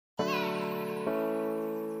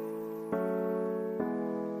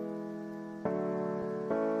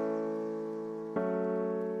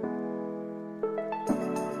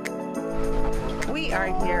We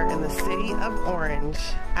are here in the city of Orange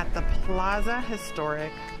at the Plaza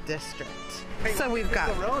Historic District. So we've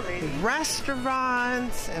got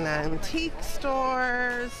restaurants and antique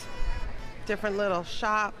stores, different little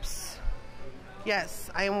shops. Yes,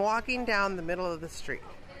 I am walking down the middle of the street.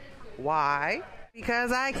 Why?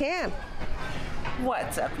 Because I can.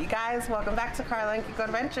 What's up, you guys? Welcome back to Karla and Kiko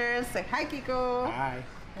Adventures. Say hi, Kiko. Hi.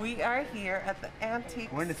 We are here at the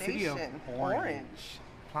antique We're in the city of Orange.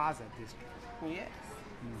 Plaza District. Yes.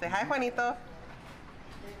 Say hi, Juanito.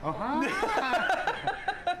 Oh, hi.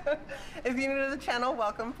 If you're new to the channel,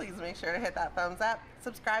 welcome. Please make sure to hit that thumbs up.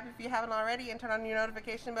 Subscribe if you haven't already, and turn on your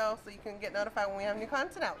notification bell so you can get notified when we have new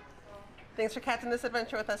content out. Thanks for catching this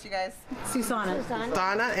adventure with us, you guys. Susanna.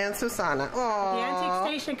 Donna and Susanna. Aww. The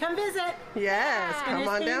antique station. Come visit. Yes, Yeah. come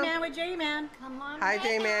on down. J-Man with J-Man. Come on. Hi,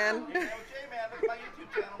 J-Man. J-Man, that's my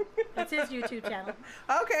YouTube channel. That's his YouTube channel.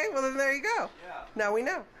 Okay, well then there you go. Yeah. Now we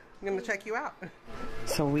know. I'm going to check you out.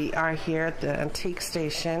 So we are here at the antique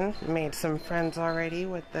station. Made some friends already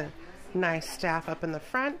with the nice staff up in the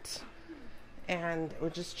front. And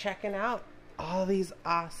we're just checking out all these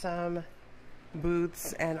awesome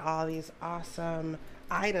booths and all these awesome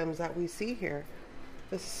items that we see here.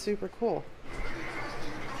 This is super cool.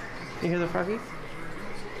 You hear the froggies?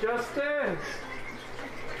 Justin!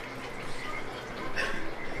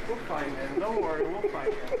 We'll find him. Don't worry, we'll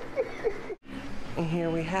find him. And here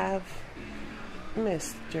we have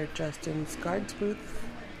Mr. Justin's guards booth.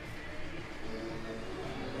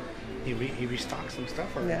 He restocked some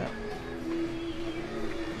stuff already. Yeah.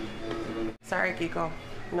 Sorry, Kiko.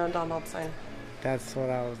 No Donald sign. That's what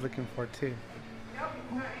I was looking for too.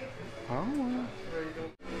 Oh.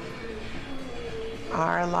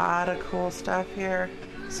 Are a lot of cool stuff here.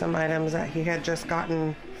 Some items that he had just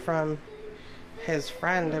gotten from his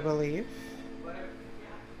friend, I believe.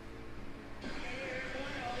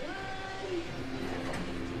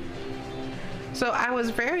 So I was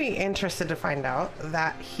very interested to find out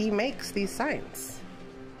that he makes these signs.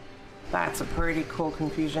 That's a pretty cool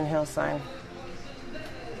Confusion Hill sign.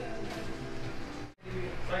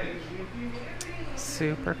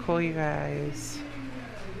 Super cool, you guys.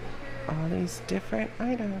 All these different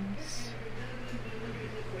items.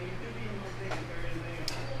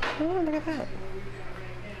 Oh, look at that.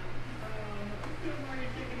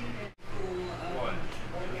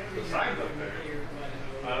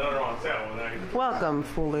 Welcome,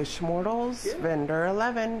 foolish mortals. Vendor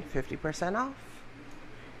 11, 50% off.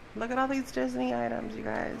 Look at all these Disney items, you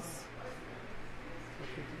guys.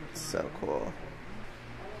 So cool.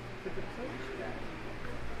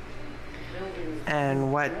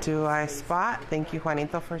 And what do I spot? Thank you,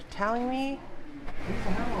 Juanito, for telling me.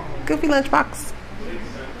 Goofy lunchbox.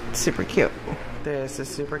 Super cute. This is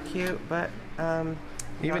super cute, but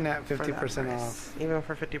even at 50% off. Even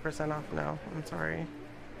for 50% off, no. I'm sorry.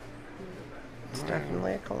 It's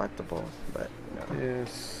definitely a collectible, but no.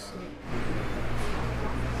 Yes.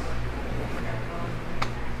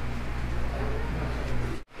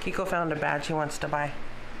 Kiko found a badge he wants to buy.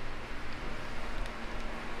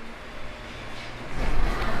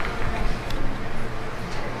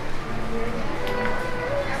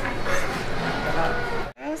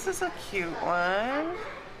 This is a cute one.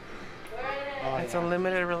 It's a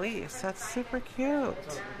limited release. That's super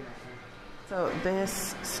cute. So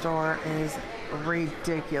this store is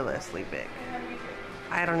ridiculously big.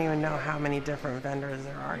 I don't even know how many different vendors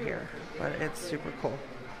there are here, but it's super cool.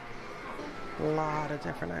 A lot of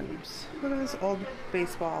different items. Look at this old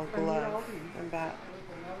baseball glove and bat.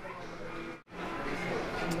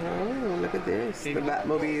 Oh, look at this. The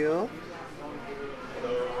Batmobile.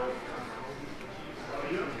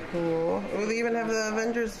 Cool. Oh, they even have the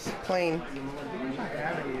Avengers plane.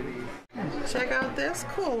 Check out this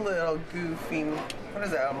cool little goofy. What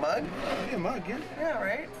is that, a mug? Yeah, mug, yeah. Yeah,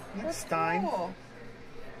 right? That's Stein. Cool.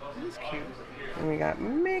 That's cute. And we got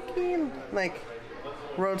Mickey, like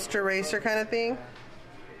roadster racer kind of thing.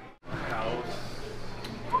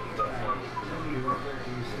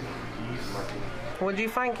 What'd you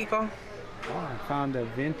find, Kiko? Oh, I found a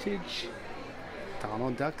vintage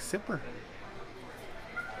Donald Duck zipper.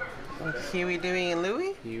 Huey, Dewey, and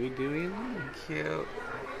Louie? Huey, Dewey, and Louie. Cute.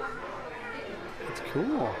 It's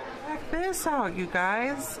cool. Check this out, you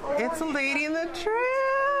guys. It's a Lady in the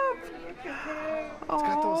Tramp. It's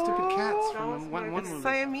got those stupid cats from one movie.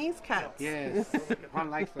 Siamese cats. Yes. One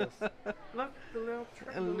likes those. Look, the little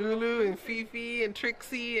and Lulu and Fifi and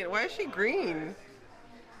Trixie. And why is she green?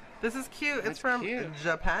 This is cute. It's from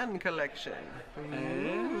Japan collection.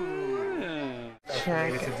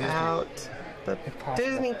 Check out the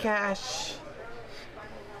Disney Cash.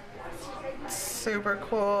 Super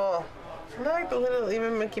cool. I like the little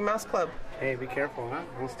even Mickey Mouse Club. Hey, be careful, huh?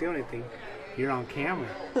 Don't steal anything. You're on camera.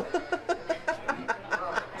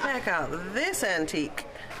 Check out this antique.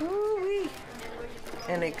 Ooh-wee.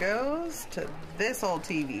 And it goes to this old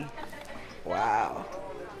TV. Wow.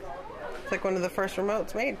 It's like one of the first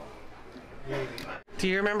remotes made. Do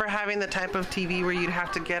you remember having the type of TV where you'd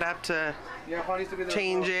have to get up to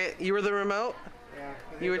change it? You were the remote? Yeah.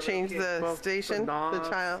 You would change the station,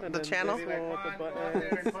 the channel?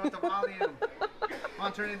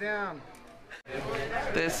 I'll turn it down.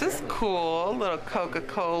 This is cool. Little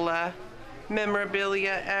Coca-Cola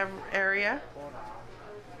memorabilia area.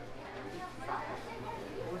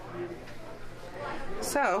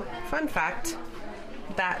 So, fun fact,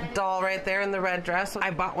 that doll right there in the red dress,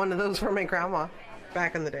 I bought one of those for my grandma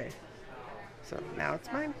back in the day. So now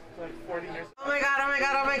it's mine. Oh my god, oh my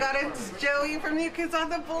god, oh my god, it's Joey from New Kids on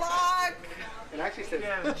the Block! It actually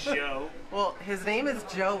says Joe. Well, his name is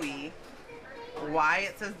Joey. Why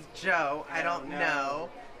it says Joe, I don't know.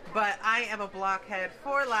 But I am a blockhead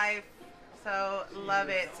for life, so love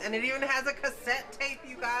it. And it even has a cassette tape,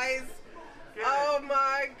 you guys. Oh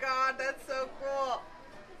my god, that's so cool.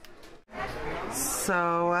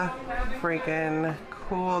 So freaking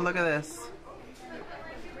cool. Look at this.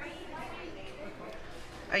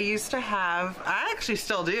 I used to have, I actually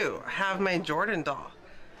still do, have my Jordan doll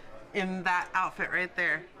in that outfit right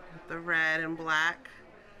there. The red and black.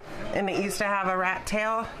 And it used to have a rat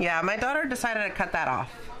tail. Yeah, my daughter decided to cut that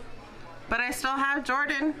off. But I still have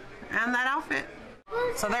Jordan and that outfit.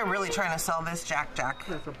 So they're really trying to sell this Jack Jack.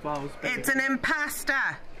 That's a Boss Baby. It's an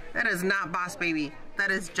impasta. That is not Boss Baby. That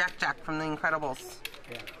is Jack Jack from The Incredibles.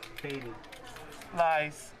 Yeah, baby.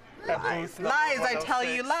 Lies. Lies. Lies, I tell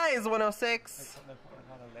you, lies, 106.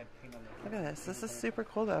 Look at this. This is super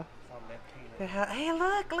cool, though. Hey,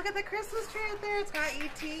 look at the Christmas tree right there. It's got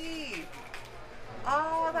E.T.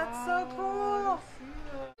 Oh, that's so cool.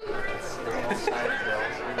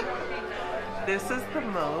 This is the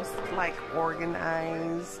most, like,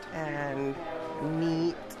 organized and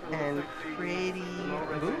neat and pretty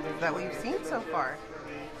booth that we've seen so far.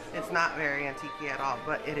 It's not very antique at all,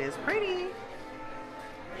 but it is pretty.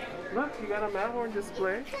 Look, you got a Matterhorn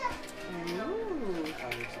display. Ooh.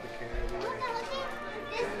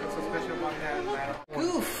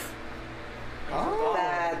 Goof. Oh.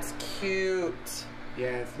 That's cute.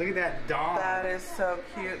 Yes, look at that dog. That is so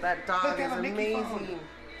cute. That dog is amazing.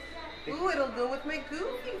 Ooh, it'll go with my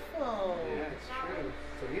Goofy phone. Yeah, it's true.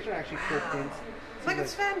 So these are actually cool pins. Look,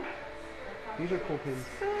 it's Sven. These are cool pins.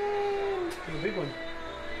 Sven. This is a big one.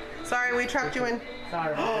 Sorry, we trapped you in.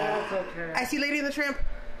 Sorry, that's okay. I see Lady and the Tramp.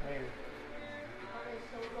 Hey.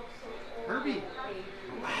 Herbie.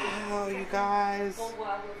 Wow, you guys.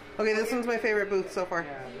 Okay, this one's my favorite booth so far.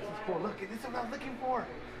 Yeah, this is cool. Look, this is what I was looking for.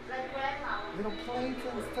 Little plates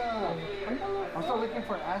and stuff. I'm still looking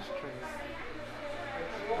for ashtrays.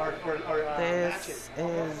 This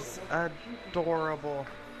is adorable.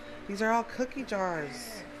 These are all cookie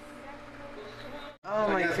jars. Oh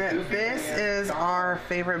my god, this is our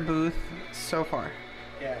favorite booth so far.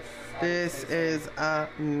 Yes. This is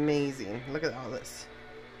amazing. Look at all this.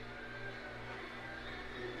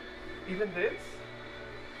 Even this?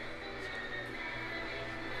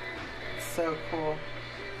 So cool.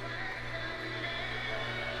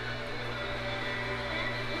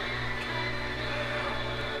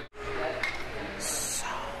 So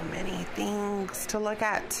many things to look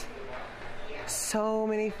at. So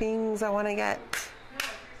many things I want to get.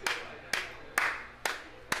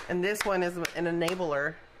 And this one is an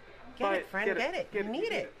enabler. Get it, friend. Get it. You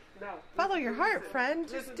need it. Follow your heart, friend.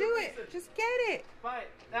 Just do it. Just get it. Buy it.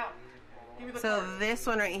 Now. So this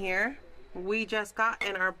one right here, we just got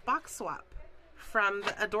in our box swap from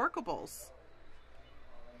the Adorkables.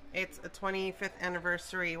 It's a 25th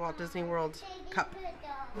anniversary Walt Disney World Cup.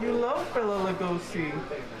 You love Bela Lugosi,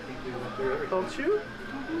 don't you?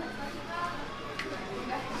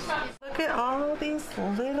 Look at all these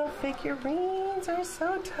little figurines. They're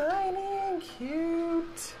so tiny and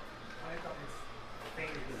cute.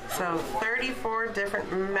 So 34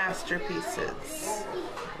 different masterpieces.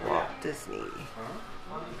 Walt Disney.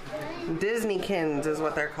 Disneykins is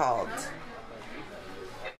what they're called.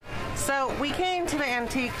 So we came to the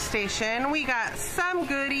antique station. We got some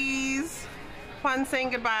goodies. Juan saying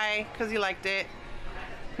goodbye because he liked it.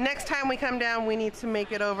 Next time we come down, we need to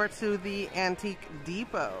make it over to the Antique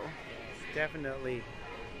Depot. Definitely.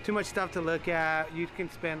 Too much stuff to look at. You can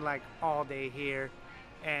spend like all day here.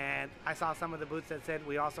 And I saw some of the booths that said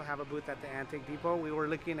we also have a booth at the Antique Depot. We were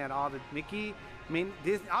looking at all the Mickey,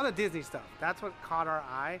 Disney, all the Disney stuff. That's what caught our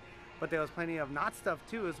eye. But there was plenty of not stuff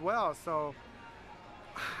too as well. So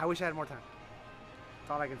I wish I had more time.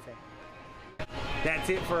 That's all I can say. That's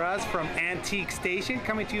it for us from Antique Station,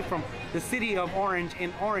 coming to you from the city of Orange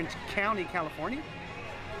in Orange County, California.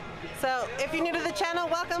 So if you're new to the channel,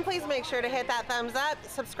 welcome. Please make sure to hit that thumbs up,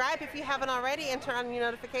 subscribe if you haven't already, and turn on your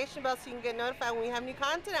notification bell so you can get notified when we have new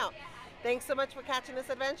content out. Thanks so much for catching this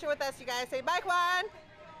adventure with us. You guys say bye, Quan.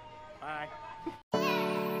 Bye.